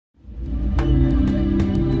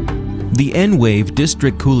The ENWAVE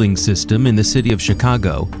District Cooling System in the city of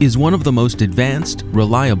Chicago is one of the most advanced,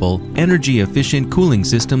 reliable, energy-efficient cooling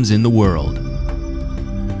systems in the world.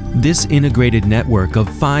 This integrated network of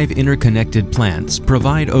 5 interconnected plants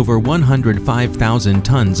provide over 105,000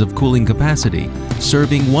 tons of cooling capacity,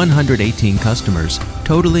 serving 118 customers,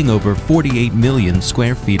 totaling over 48 million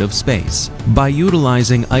square feet of space. By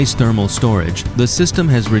utilizing ice thermal storage, the system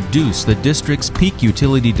has reduced the district's peak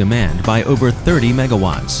utility demand by over 30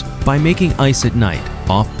 megawatts. By making ice at night,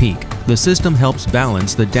 off-peak, the system helps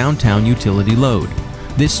balance the downtown utility load.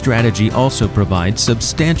 This strategy also provides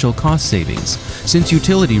substantial cost savings, since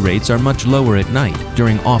utility rates are much lower at night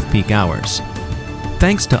during off-peak hours.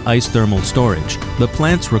 Thanks to ice thermal storage, the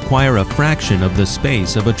plants require a fraction of the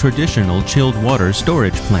space of a traditional chilled water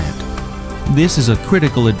storage plant. This is a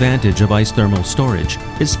critical advantage of ice thermal storage,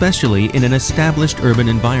 especially in an established urban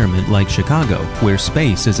environment like Chicago, where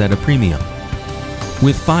space is at a premium.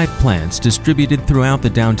 With 5 plants distributed throughout the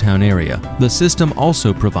downtown area, the system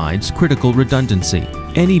also provides critical redundancy.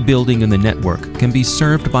 Any building in the network can be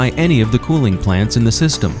served by any of the cooling plants in the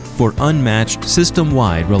system for unmatched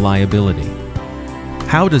system-wide reliability.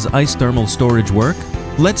 How does ice thermal storage work?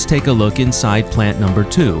 Let's take a look inside plant number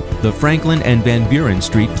 2, the Franklin and Van Buren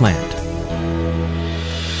Street plant.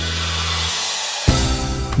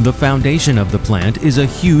 The foundation of the plant is a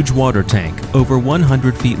huge water tank, over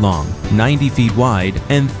 100 feet long, 90 feet wide,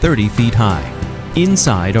 and 30 feet high.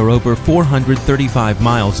 Inside are over 435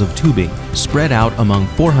 miles of tubing, spread out among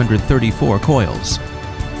 434 coils.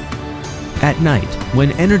 At night,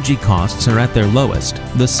 when energy costs are at their lowest,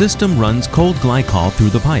 the system runs cold glycol through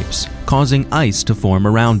the pipes, causing ice to form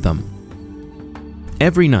around them.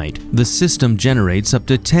 Every night, the system generates up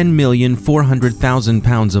to 10,400,000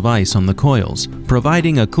 pounds of ice on the coils,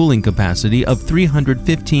 providing a cooling capacity of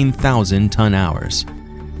 315,000 ton-hours.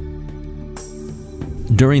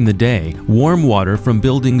 During the day, warm water from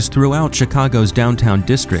buildings throughout Chicago's downtown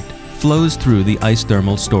district flows through the ice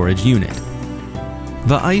thermal storage unit.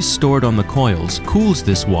 The ice stored on the coils cools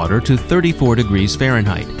this water to 34 degrees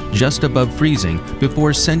Fahrenheit, just above freezing,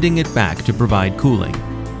 before sending it back to provide cooling.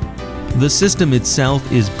 The system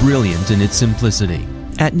itself is brilliant in its simplicity.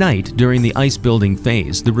 At night, during the ice building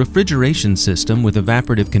phase, the refrigeration system with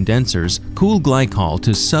evaporative condensers cool glycol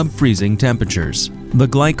to sub-freezing temperatures. The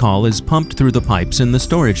glycol is pumped through the pipes in the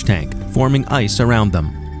storage tank, forming ice around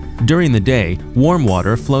them. During the day, warm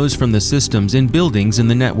water flows from the systems in buildings in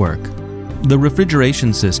the network. The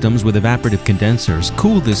refrigeration systems with evaporative condensers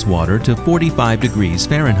cool this water to 45 degrees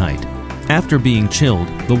Fahrenheit. After being chilled,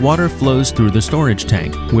 the water flows through the storage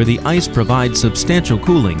tank, where the ice provides substantial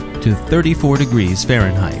cooling to 34 degrees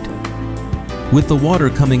Fahrenheit. With the water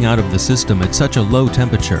coming out of the system at such a low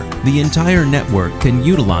temperature, the entire network can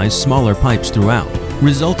utilize smaller pipes throughout,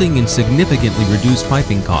 resulting in significantly reduced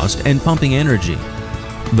piping cost and pumping energy.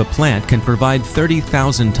 The plant can provide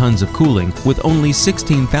 30,000 tons of cooling with only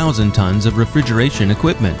 16,000 tons of refrigeration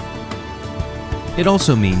equipment. It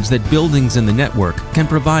also means that buildings in the network can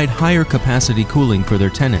provide higher capacity cooling for their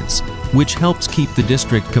tenants, which helps keep the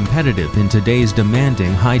district competitive in today's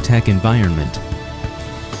demanding high-tech environment.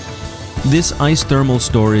 This ice thermal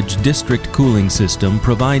storage district cooling system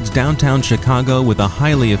provides downtown Chicago with a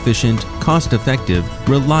highly efficient, cost-effective,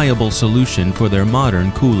 reliable solution for their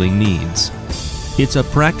modern cooling needs. It's a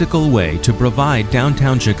practical way to provide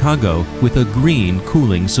downtown Chicago with a green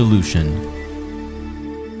cooling solution.